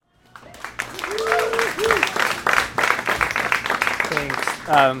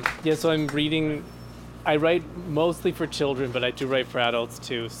So I'm reading. I write mostly for children, but I do write for adults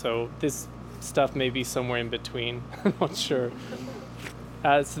too. So this stuff may be somewhere in between. I'm not sure.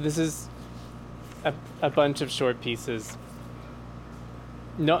 So this is a bunch of short pieces.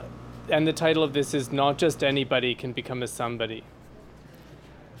 And the title of this is Not Just Anybody Can Become a Somebody.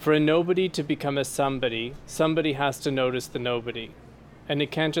 For a nobody to become a somebody, somebody has to notice the nobody. And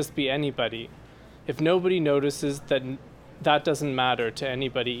it can't just be anybody. If nobody notices, that doesn't matter to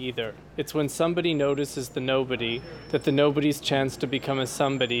anybody either. It's when somebody notices the nobody that the nobody's chance to become a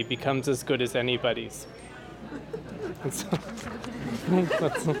somebody becomes as good as anybody's.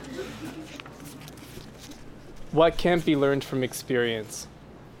 What can't be learned from experience?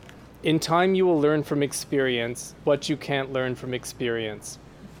 In time you will learn from experience what you can't learn from experience.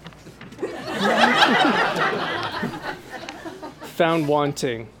 Found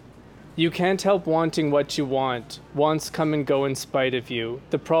wanting. You can't help wanting what you want. Wants come and go in spite of you.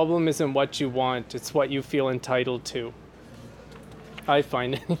 The problem isn't what you want, it's what you feel entitled to. I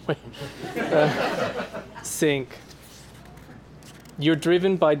find anyway. Sink. You're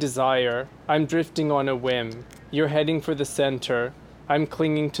driven by desire. I'm drifting on a whim. You're heading for the center. I'm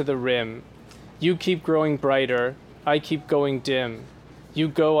clinging to the rim. You keep growing brighter. I keep going dim. You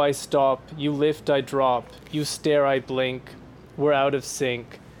go, I stop. You lift, I drop. You stare, I blink. We're out of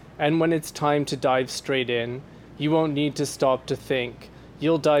sync. And when it's time to dive straight in, you won't need to stop to think.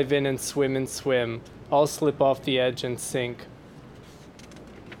 You'll dive in and swim. I'll slip off the edge and sink.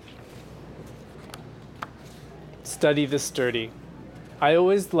 Study the sturdy. I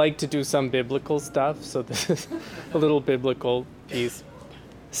always like to do some biblical stuff, so this is a little biblical piece.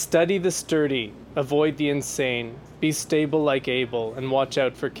 Study the sturdy, avoid the insane, be stable like Abel, and watch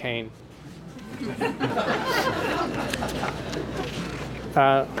out for Cain.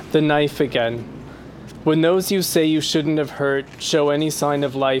 The knife again. When those you say you shouldn't have hurt show any sign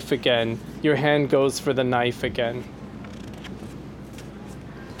of life again, your hand goes for the knife again.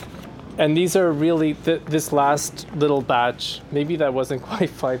 And these are really, this last little batch, maybe that wasn't quite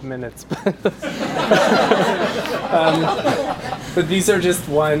 5 minutes, but these are just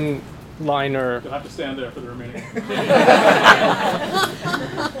one-liner. You'll have to stand there for the remaining.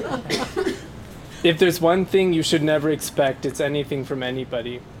 If there's one thing you should never expect, it's anything from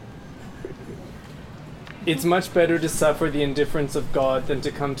anybody. It's much better to suffer the indifference of God than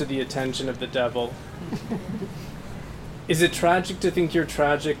to come to the attention of the devil. Is it tragic to think you're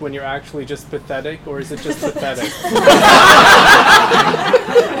tragic when you're actually just pathetic, or is it just pathetic?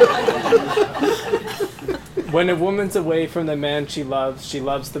 When a woman's away from the man she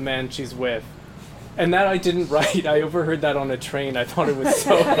loves the man she's with. And that I didn't write. I overheard that on a train. I thought it was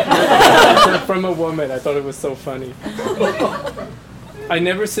so... from a woman. I thought it was so funny. I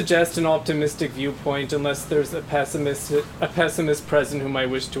never suggest an optimistic viewpoint unless there's a pessimist present whom I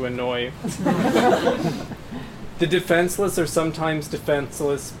wish to annoy. The defenseless are sometimes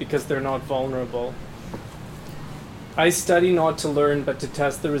defenseless because they're not vulnerable. I study not to learn, but to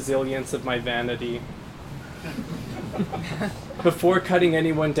test the resilience of my vanity. Before cutting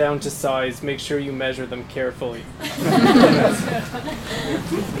anyone down to size, make sure you measure them carefully.